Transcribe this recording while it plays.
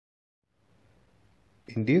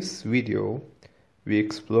In this video, we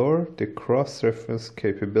explore the cross-reference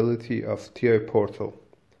capability of TIA Potal.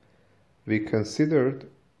 We considered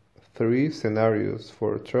three scenarios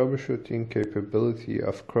for troubleshooting capability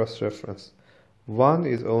of cross-reference. One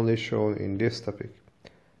is only shown in this topic.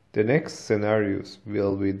 The next scenarios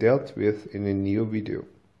will be dealt with in a new video.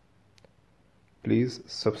 Please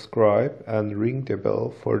subscribe and ring the bell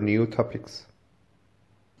for new topics.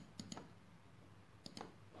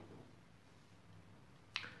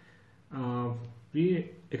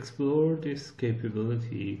 We explore this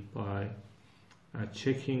capability by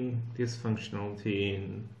checking this functionality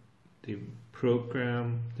in the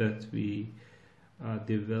program that we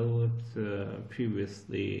developed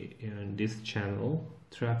previously in this channel,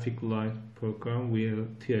 traffic light program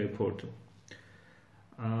with TIA Potal.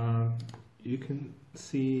 You can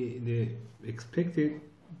see the expected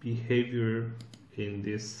behavior in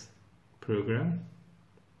this program,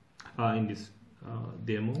 in this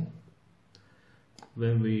demo.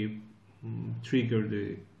 When we trigger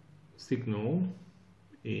the signal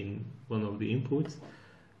in one of the inputs,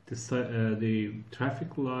 the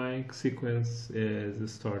traffic light sequence is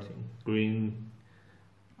starting: green,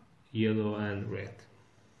 yellow, and red.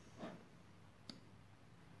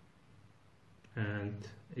 And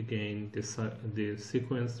again, the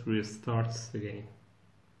sequence restarts again.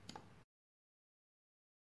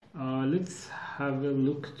 Let's have a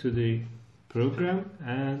look to the program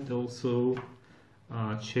and also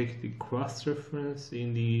check the cross-reference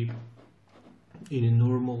in a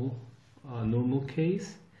normal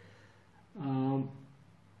case.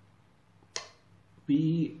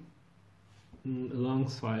 We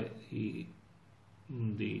alongside the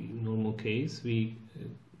normal case, we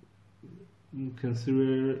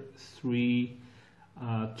consider three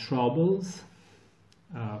troubles.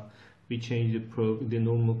 We change the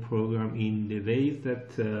normal program in the ways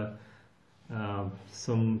that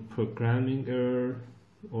some programming error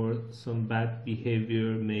or some bad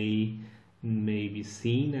behavior may be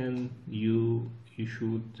seen, and you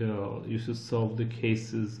should solve the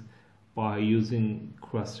cases by using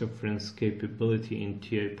cross-reference capability in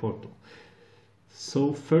TIA Potal.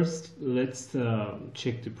 So first, let's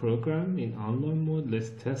check the program in online mode. Let's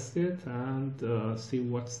test it and see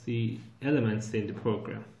what's the elements in the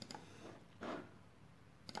program.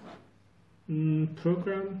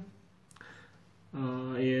 Program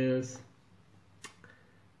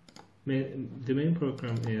the main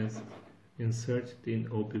program is inserted in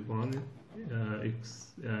OB1.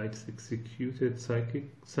 It's executed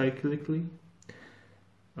cyclically.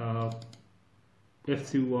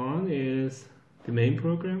 FC1 is the main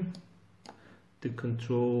program. The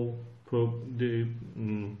control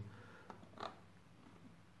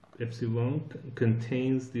FC1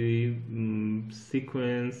 contains the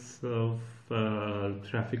sequence of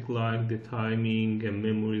traffic light, the timing, and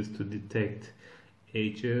memories to detect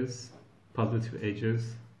edges, positive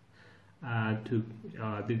edges. To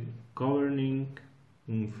the governing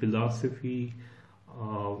philosophy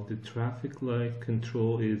of the traffic light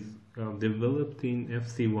control is developed in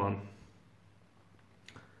FC1.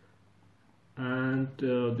 And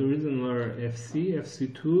the reason why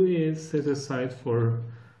FC2 is set aside for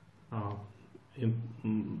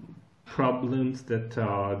problems that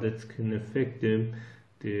can affect the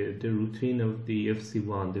routine of the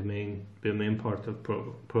FC1, the main part of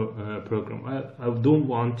program. I don't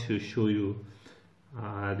want to show you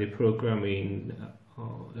the program in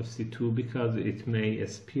FC2 because it may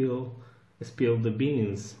spill the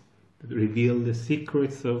beans, reveal the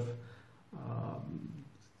secrets of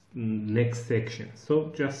next section.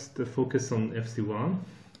 So just focus on FC1.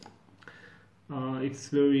 It's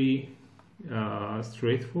very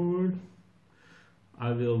straightforward.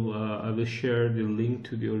 I will share the link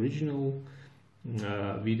to the original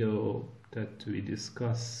video that we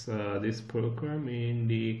discuss this program in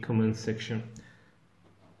the comment section.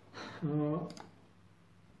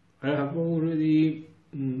 I have already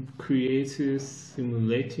created a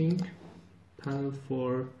simulating panel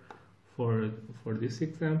for this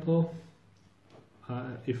example.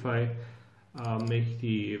 If I make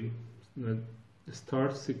the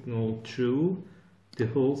start signal true, the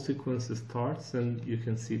whole sequence starts and you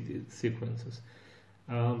can see the sequences.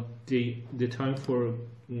 The time for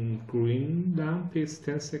green lamp is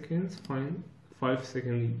 10 seconds, 5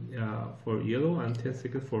 seconds for yellow, and 10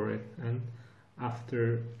 seconds for red. And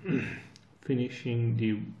after finishing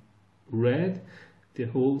the red, the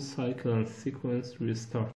whole cycle and sequence will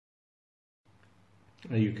start.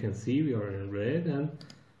 And you can see we are in red, and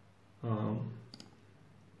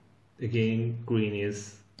again green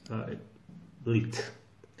is lit.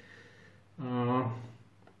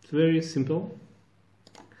 It's very simple.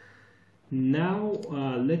 Now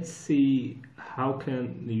let's see how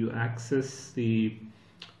can you access the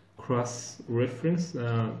cross-reference.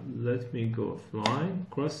 Let me go offline.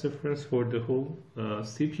 Cross-reference for the whole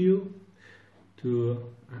CPU. To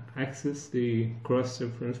access the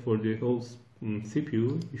cross-reference for the whole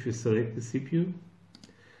CPU, you should select the CPU.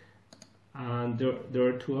 And there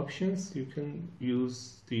are two options. You can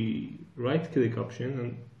use the right-click option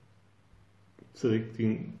and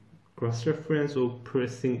selecting cross-reference or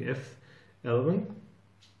pressing F11,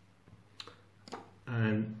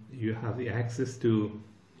 and you have the access to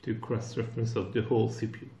cross-reference of the whole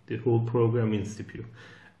CPU, the whole program in CPU.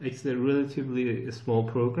 It's a relatively small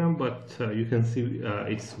program, but you can see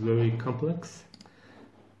it's very complex,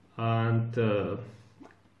 and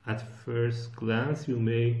at first glance you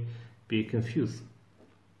may be confused.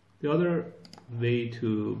 The other way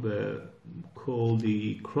to call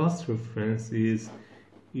the cross-reference is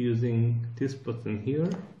using this button here,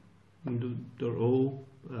 and they're all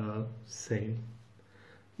same.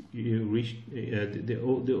 You reach the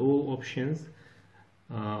all options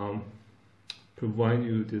provide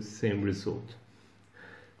you the same result.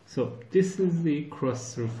 So this is the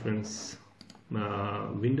cross-reference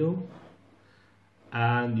window,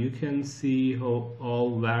 and you can see how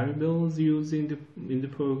all variables used in the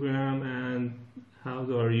program and how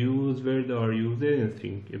they are used, where they are used,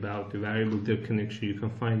 anything about the variable, their connection. You can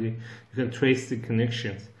find it, you can trace the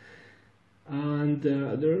connections, and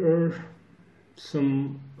there are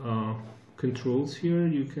some controls here.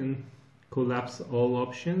 You can collapse all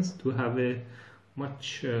options to have a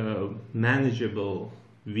much manageable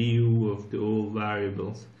view of the all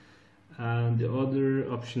variables. And the other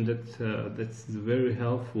option that's very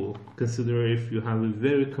helpful, consider if you have a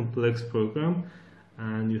very complex program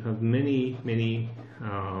and you have many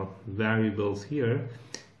variables here,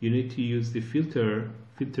 you need to use the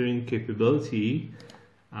filtering capability.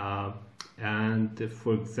 And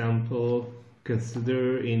for example,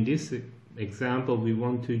 consider in this example we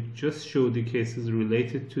want to just show the cases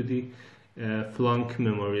related to the flunk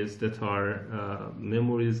memories, that are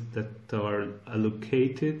memories that are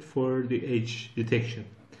allocated for the edge detection.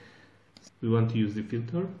 We want to use the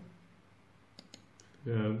filter.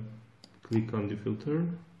 Click on the filter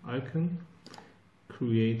icon,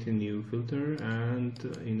 create a new filter, and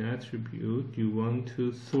in attribute you want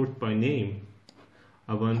to sort by name.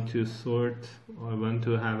 I want to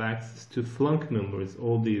have access to flunk memories,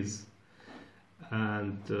 all these,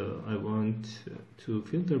 and I want to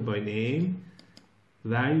filter by name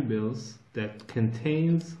variables that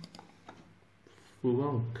contains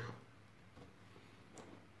flunk,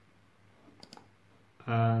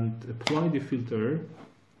 and apply the filter.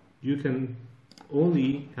 You can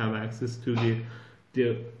only have access to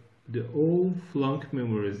the all flunk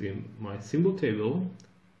memories in my symbol table,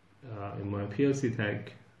 in my PLC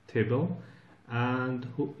tag table, and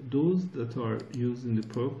those that are used in the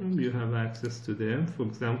program, you have access to them. For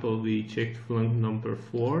example, we checked flunk number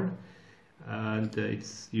 4, and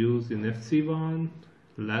it's used in FC1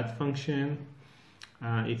 lat function.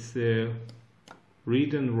 It's a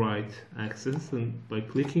read and write access, and by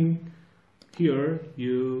clicking here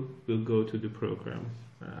you will go to the program.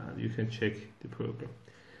 You can check the program,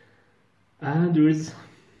 and there is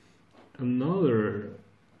another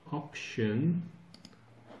option.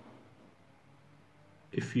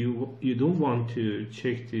 If you don't want to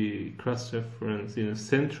check the cross-reference in a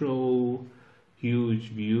central huge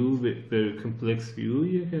view, very complex view,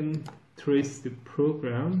 you can trace the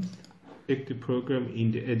program, check the program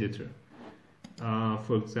in the editor.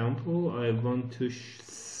 For example, I want to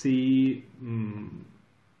see,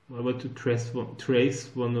 I want to trace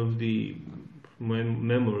one of the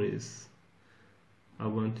memories. I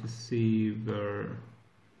want to see where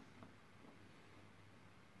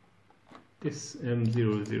this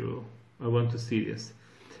M00, I want to see this.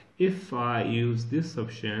 If I use this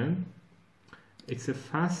option, it's a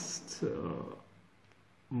fast,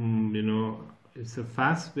 it's a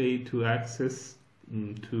fast way to access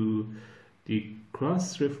to the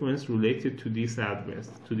cross-reference related to this address,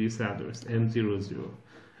 M00.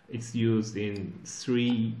 It's used in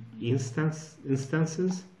 3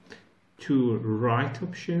 instances, 2 write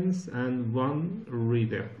options and 1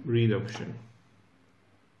 read option.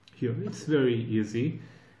 Here it's very easy,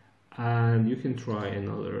 and you can try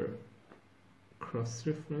another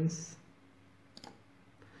cross-reference.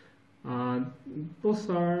 Both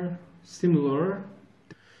are similar.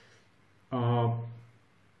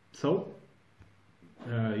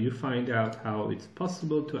 You find out how it's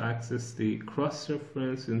possible to access the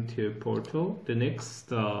cross-reference in TIA Potal. The next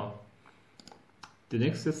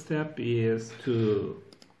step is to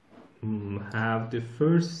have the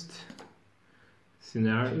first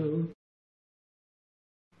scenario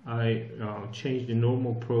I change the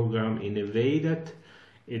normal program in a way that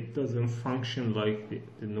it doesn't function like the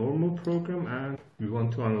normal program, and we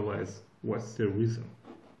want to analyze what's the reason.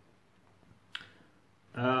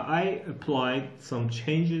 I applied some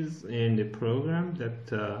changes in the program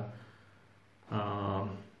that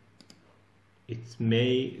it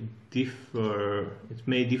may differ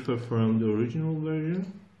from the original version.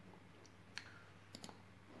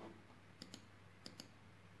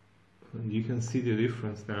 And you can see the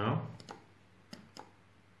difference now.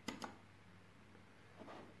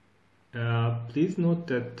 Please note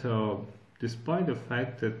that despite the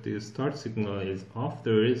fact that the start signal is off,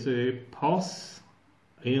 there is a pulse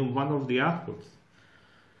in one of the outputs.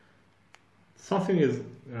 Something is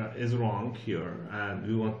wrong here, and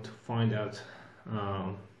we want to find out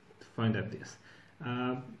this.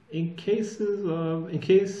 In case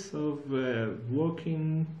of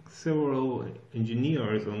working several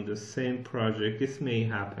engineers on the same project, this may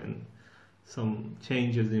happen. Some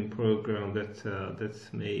changes in program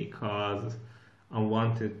that may cause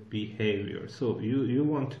unwanted behavior. So you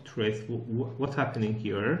want to trace what's happening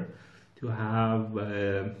here to have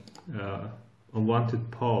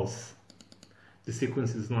unwanted pulse. The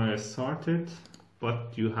sequence is not started,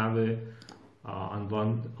 but you have a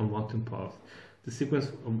unwanted pulse. The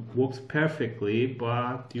sequence works perfectly,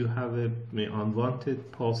 but you have a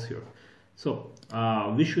unwanted pulse here. So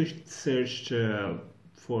we should search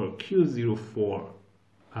for Q04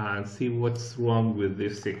 and see what's wrong with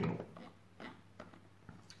this signal.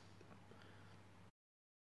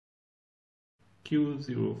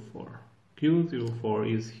 Q04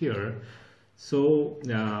 is here. So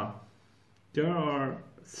there are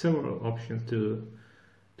several options to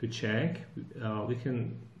check. We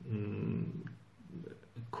can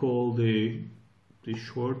call the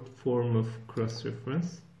short form of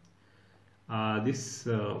cross-reference. This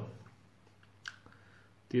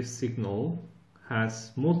signal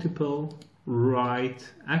has multiple write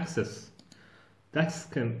access. That's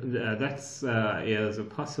is a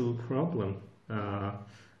possible problem.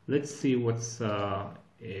 Let's see what's the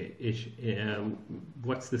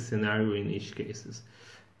scenario in each cases.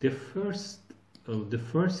 The first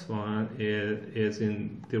one is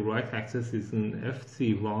in the write access is in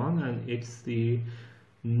FC1, and it's the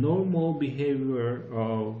normal behavior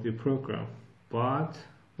of the program. But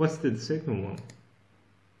what's the second one?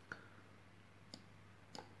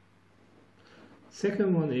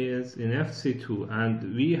 Second one is in FC2,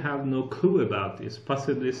 and we have no clue about this.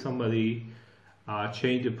 Possibly somebody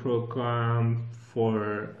changed the program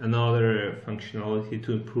for another functionality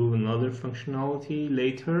to improve another functionality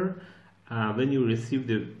later. When you receive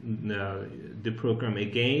the program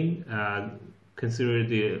again, consider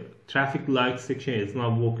the traffic light section is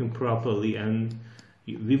not working properly, and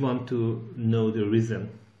we want to know the reason.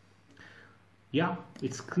 Yeah,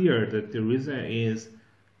 it's clear that the reason is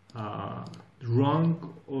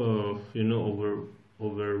wrong,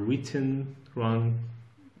 overwritten, wrong,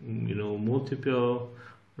 multiple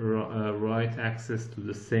write access to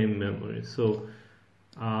the same memory. So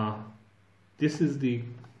this is the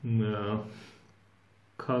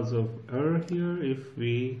cause of error here. If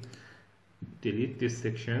we delete this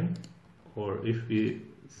section, or if we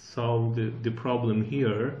solve the problem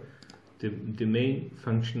here, the main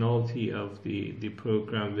functionality of the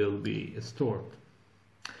program will be stored.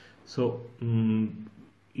 So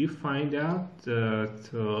you find out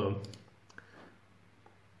that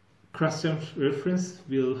cross-reference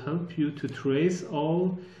will help you to trace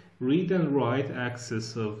all read and write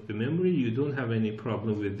access of the memory. You don't have any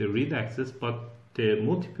problem with the read access, but the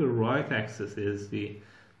multiple write access is the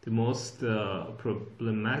most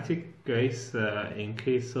problematic case in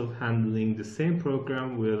case of handling the same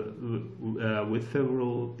program with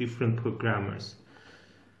several different programmers.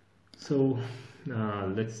 So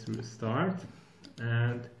let's restart,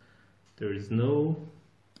 and there is no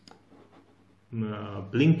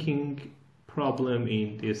blinking problem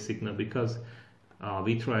in this signal because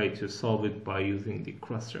we try to solve it by using the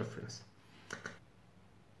cross-reference.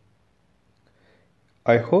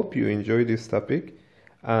 I hope you enjoyed this topic,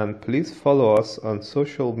 and please follow us on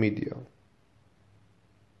social media.